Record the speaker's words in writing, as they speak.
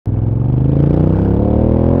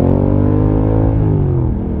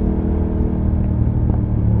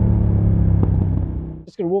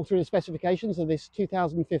to walk through the specifications of this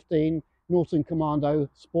 2015 Norton Commando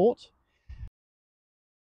Sport.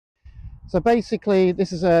 So basically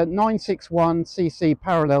this is a 961cc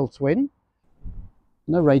parallel twin.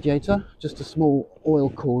 No radiator, just a small oil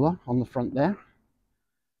cooler on the front there.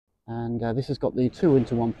 And this has got the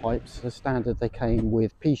 2-into-1 pipes. As standard they came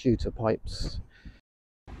with pea shooter pipes.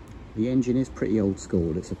 The engine is pretty old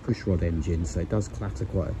school. It's a pushrod engine, so it does clatter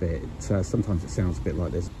quite a bit. Sometimes it sounds a bit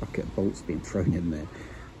like there's a bucket of bolts being thrown in there,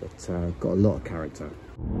 but got a lot of character.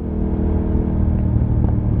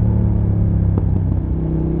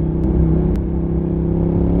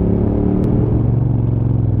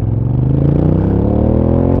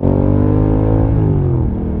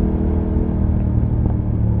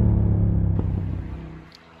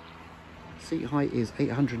 Seat height is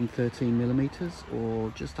 813mm or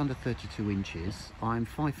just under 32 inches. I'm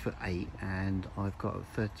 5'8" and I've got a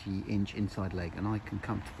 30-inch inside leg and I can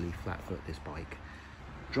comfortably flat foot this bike.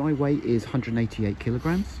 Dry weight is 188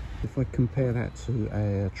 kilograms. If I compare that to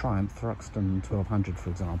a Triumph Thruxton 1200, for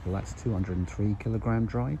example, that's 203 kilogram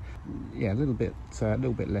dry. Yeah, a little bit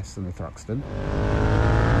less than the Thruxton.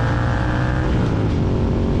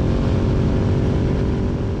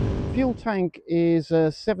 Fuel tank is a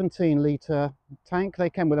 17-litre tank. They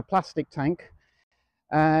came with a plastic tank,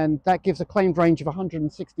 and that gives a claimed range of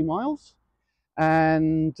 160 miles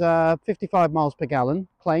and 55 miles per gallon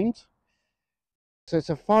claimed. So it's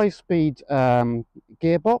a 5-speed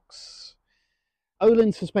gearbox.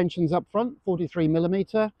 Öhlins suspensions up front,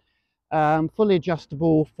 43mm, fully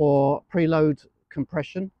adjustable for preload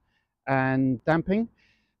compression and damping.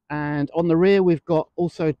 And on the rear we've got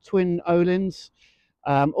also twin Öhlins,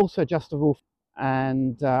 also adjustable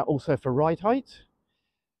and also for ride height.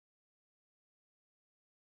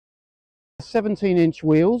 17-inch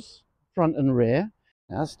wheels, front and rear.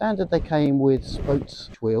 Now standard they came with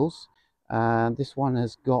spoked wheels. This one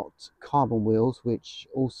has got carbon wheels, which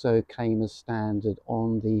also came as standard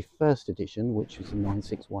on the first edition, which was the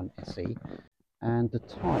 961 SE. And the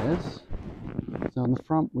tyres, so on the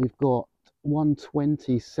front we've got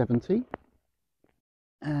 120/70.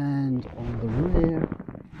 And on the rear,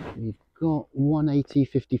 we've got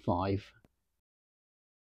 180/55.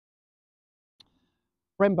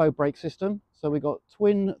 Brembo brake system. So we've got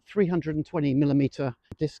twin 320mm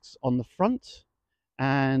discs on the front,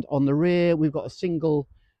 and on the rear we've got a single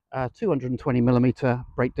 220mm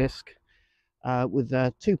brake disc with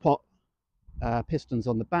 2-pot pistons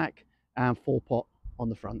on the back and 4-pot on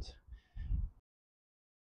the front.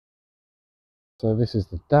 So this is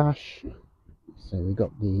the dash. So we've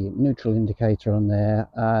got the neutral indicator on there,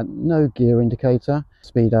 no gear indicator,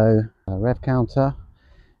 speedo, rev counter,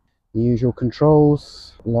 the usual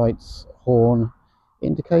controls, lights, horn,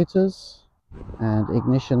 indicators, and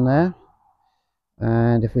ignition there.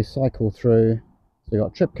 And if we cycle through, so we've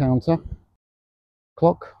got trip counter,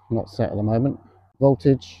 clock, not set at the moment,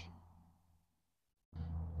 voltage,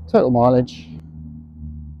 total mileage.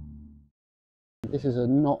 This is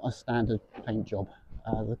not a standard paint job.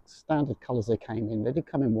 The standard colours they came in, they did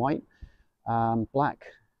come in white, black,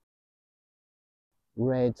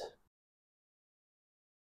 red,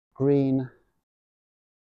 green,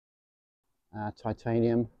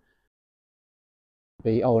 titanium,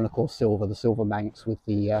 and of course silver, the silver Manx with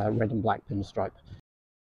the red and black pinstripe.